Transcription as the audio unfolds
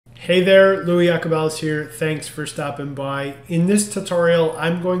Hey there, Louis Yacobalis here. Thanks for stopping by. In this tutorial,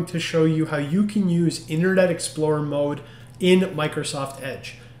 I'm going to show you how you can use Internet Explorer mode in Microsoft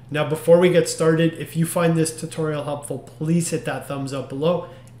Edge. Now, before we get started, if you find this tutorial helpful, please hit that thumbs up below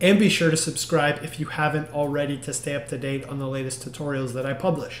and be sure to subscribe if you haven't already to stay up to date on the latest tutorials that I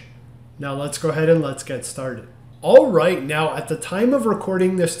publish. Now let's go ahead and let's get started. All right, now at the time of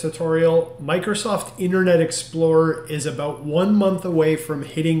recording this tutorial, Microsoft Internet Explorer is about 1 month away from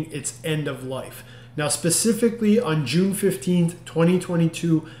hitting its end of life. Now specifically on June 15th,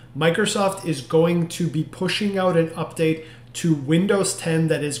 2022, Microsoft is going to be pushing out an update to Windows 10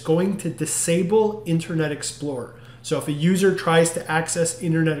 that is going to disable Internet Explorer. So if a user tries to access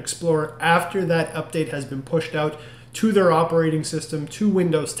Internet Explorer after that update has been pushed out to their operating system, to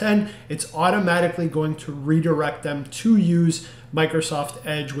Windows 10, it's automatically going to redirect them to use Microsoft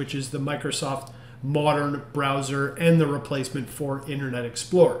Edge, which is the Microsoft modern browser and the replacement for Internet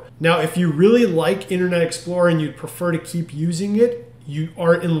Explorer. Now, if you really like Internet Explorer and you'd prefer to keep using it, you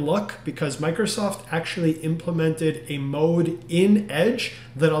are in luck because Microsoft actually implemented a mode in Edge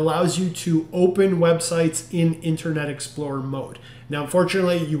that allows you to open websites in Internet Explorer mode. Now,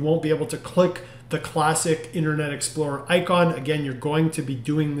 unfortunately, you won't be able to click the classic Internet Explorer icon. Again, you're going to be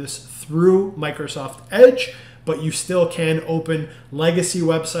doing this through Microsoft Edge, but you still can open legacy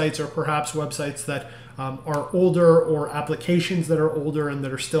websites or perhaps websites that are older or applications that are older and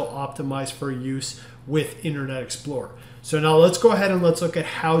that are still optimized for use with Internet Explorer. So now let's go ahead and let's look at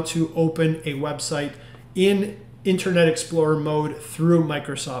how to open a website in Internet Explorer mode through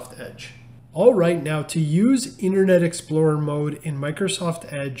Microsoft Edge. All right, now to use Internet Explorer mode in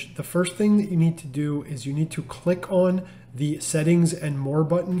Microsoft Edge, the first thing that you need to do is you need to click on the Settings and More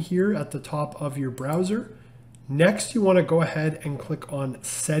button here at the top of your browser. Next, you want to go ahead and click on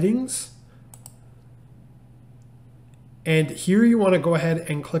Settings. And here you want to go ahead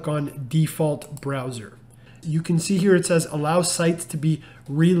and click on Default Browser. You can see here it says allow sites to be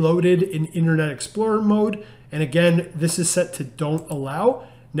reloaded in Internet Explorer mode. And again, this is set to don't allow.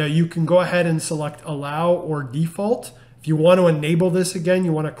 Now you can go ahead and select allow or default. If you want to enable this again,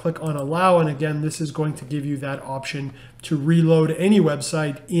 you want to click on allow. And again, this is going to give you that option to reload any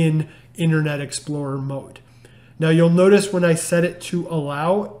website in Internet Explorer mode. Now you'll notice when I set it to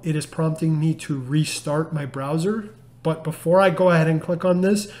allow, it is prompting me to restart my browser. But before I go ahead and click on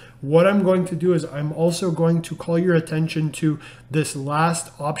this, what I'm going to do is I'm also going to call your attention to this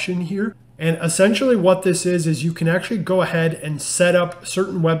last option here. And essentially what this is you can actually go ahead and set up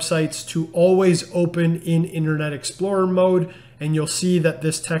certain websites to always open in Internet Explorer mode. And you'll see that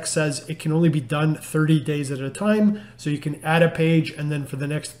this text says it can only be done 30 days at a time. So you can add a page and then for the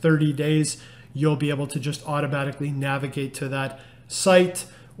next 30 days, you'll be able to just automatically navigate to that site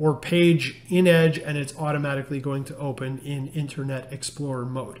or page in Edge and it's automatically going to open in Internet Explorer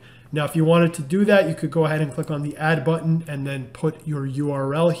mode. Now, if you wanted to do that, you could go ahead and click on the add button and then put your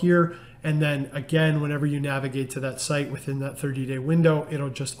URL here. And then again, whenever you navigate to that site within that 30-day window, it'll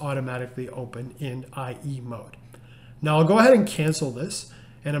just automatically open in IE mode. Now I'll go ahead and cancel this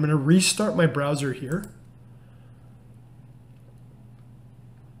and I'm going to restart my browser here.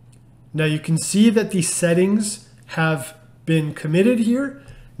 Now you can see that the settings have been committed here.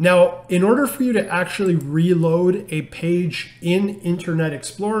 Now, in order for you to actually reload a page in Internet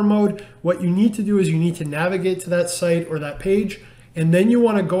Explorer mode, what you need to do is you need to navigate to that site or that page, and then you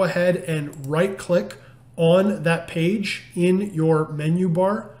want to go ahead and right click on that page in your menu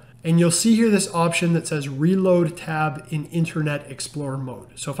bar. And you'll see here this option that says Reload tab in Internet Explorer mode.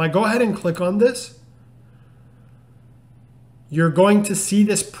 So if I go ahead and click on this, you're going to see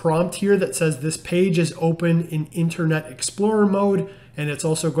this prompt here that says this page is open in Internet Explorer mode. And it's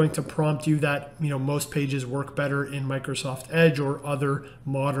also going to prompt you that, most pages work better in Microsoft Edge or other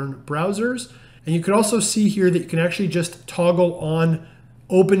modern browsers. And you can also see here that you can actually just toggle on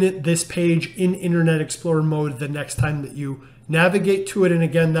this page in Internet Explorer mode the next time that you navigate to it. And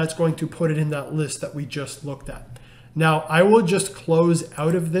again, that's going to put it in that list that we just looked at. Now, I will just close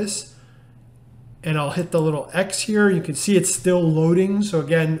out of this and I'll hit the little X here. You can see it's still loading. So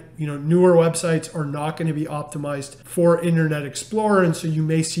again, newer websites are not going to be optimized for Internet Explorer. And so you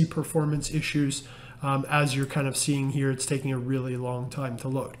may see performance issues as you're kind of seeing here. It's taking a really long time to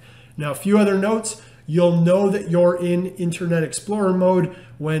load. Now, a few other notes. You'll know that you're in Internet Explorer mode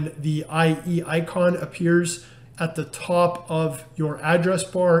when the IE icon appears at the top of your address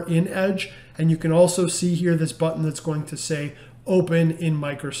bar in Edge. And you can also see here this button that's going to say Open in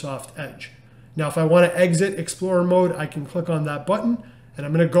Microsoft Edge. Now, if I want to exit Explorer mode, I can click on that button and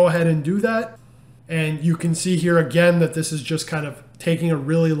I'm going to go ahead and do that. And you can see here again that this is just kind of taking a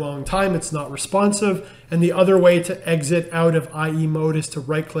really long time. It's not responsive. And the other way to exit out of IE mode is to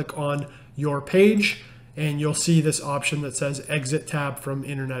right click on your page, and you'll see this option that says exit tab from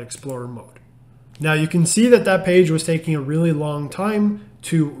Internet Explorer mode. Now you can see that that page was taking a really long time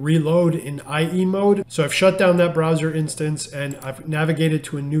to reload in IE mode. So I've shut down that browser instance and I've navigated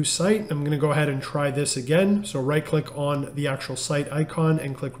to a new site. I'm going to go ahead and try this again. So right click on the actual site icon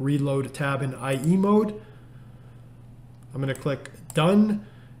and click reload tab in IE mode. I'm going to click done.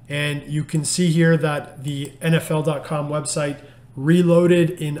 And you can see here that the NFL.com website reloaded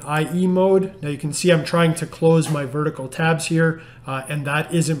in IE mode. Now you can see I'm trying to close my vertical tabs here, and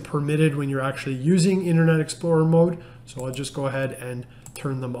that isn't permitted when you're actually using Internet Explorer mode. So I'll just go ahead and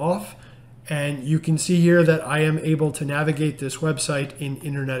turn them off. And you can see here that I am able to navigate this website in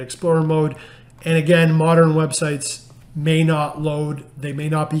Internet Explorer mode. And again, modern websites may not load, they may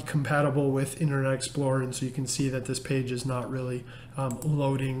not be compatible with Internet Explorer. And so you can see that this page is not really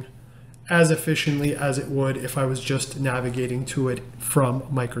loading as efficiently as it would if I was just navigating to it from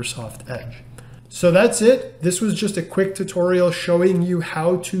Microsoft Edge. So that's it. This was just a quick tutorial showing you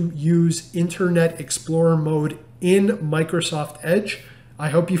how to use Internet Explorer mode in Microsoft Edge. I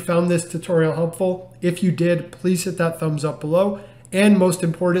hope you found this tutorial helpful. If you did, please hit that thumbs up below. And most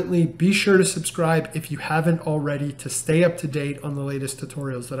importantly, be sure to subscribe if you haven't already to stay up to date on the latest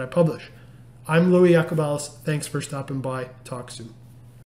tutorials that I publish. I'm Louis Jacobellis. Thanks for stopping by. Talk soon.